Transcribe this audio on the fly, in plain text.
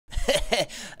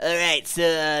Alright,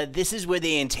 so this is where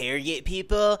they interrogate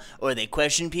people, or they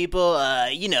question people,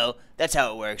 you know, that's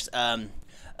how it works.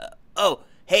 Oh,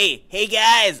 hey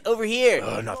guys, over here!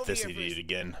 Oh, not this idiot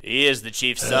again. He is the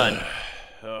chief's son.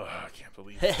 Oh, I can't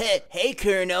believe it. Hey,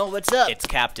 Colonel, what's up? It's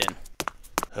Captain.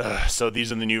 So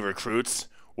these are the new recruits?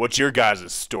 What's your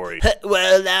guys' story?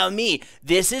 Well, allow me.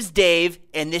 This is Dave,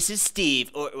 and this is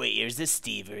Steve. Or, wait, is this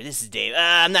Steve, or this is Dave?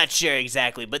 I'm not sure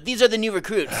exactly, but these are the new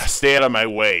recruits. Stay out of my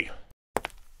way.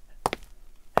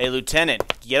 Hey, Lieutenant,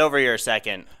 get over here a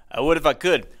second. I would if I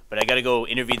could, but I gotta go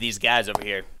interview these guys over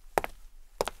here.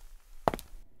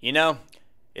 You know,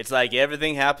 it's like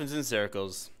everything happens in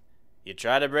circles. You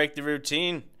try to break the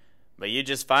routine, but you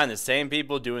just find the same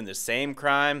people doing the same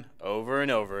crime over and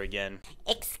over again.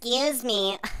 Excuse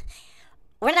me.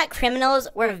 We're not criminals,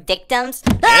 we're victims.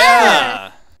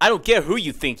 Yeah! I don't care who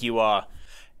you think you are.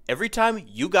 Every time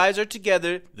you guys are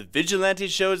together, the vigilante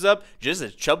shows up just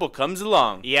as trouble comes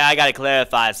along. Yeah, I gotta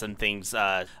clarify some things.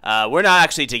 We're not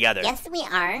actually together. Yes, we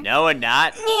are. No, we're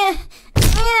not.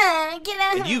 Get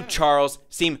out. And you, Charles,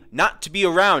 seem not to be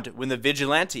around when the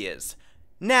vigilante is.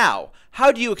 Now,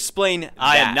 how do you explain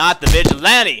I am not the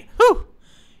vigilante? Whew!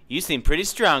 You seem pretty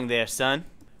strong there, son.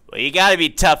 Well, you gotta be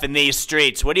tough in these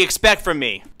streets. What do you expect from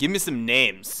me? Give me some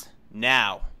names.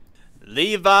 Now.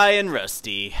 Levi and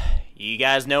Rusty. You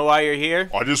guys know why you're here?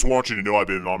 I just want you to know I've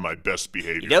been on my best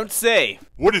behavior. You don't say.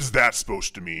 What is that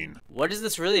supposed to mean? What is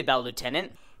this really about,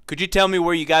 Lieutenant? Could you tell me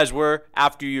where you guys were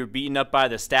after you were beaten up by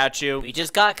the statue? We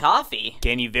just got coffee.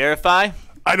 Can you verify?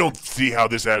 I don't see how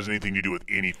this has anything to do with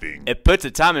anything. It puts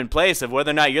a time and place of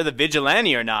whether or not you're the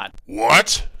vigilante or not.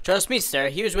 What? Trust me, sir.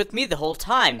 He was with me the whole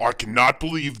time. I cannot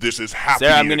believe this is happening.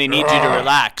 Sir, I'm gonna need you to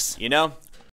relax. You know,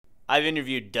 I've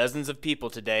interviewed dozens of people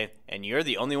today, and you're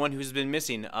the only one who's been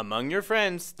missing. Among your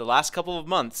friends, the last couple of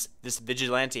months, this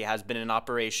vigilante has been in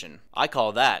operation. I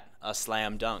call that a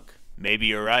slam dunk. Maybe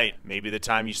you're right. Maybe the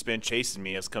time you spent chasing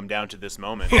me has come down to this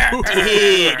moment. Dude!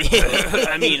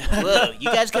 I mean, whoa,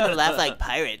 you guys gonna laugh like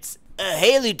pirates.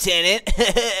 Hey, Lieutenant.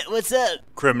 What's up?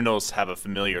 Criminals have a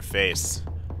familiar face.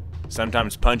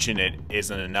 Sometimes punching it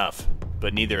isn't enough,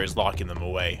 but neither is locking them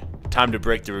away. Time to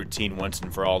break the routine once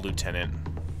and for all, Lieutenant.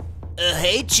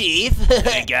 Hey, Chief.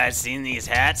 Hey, guys, seen these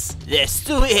hats? They're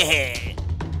sweet.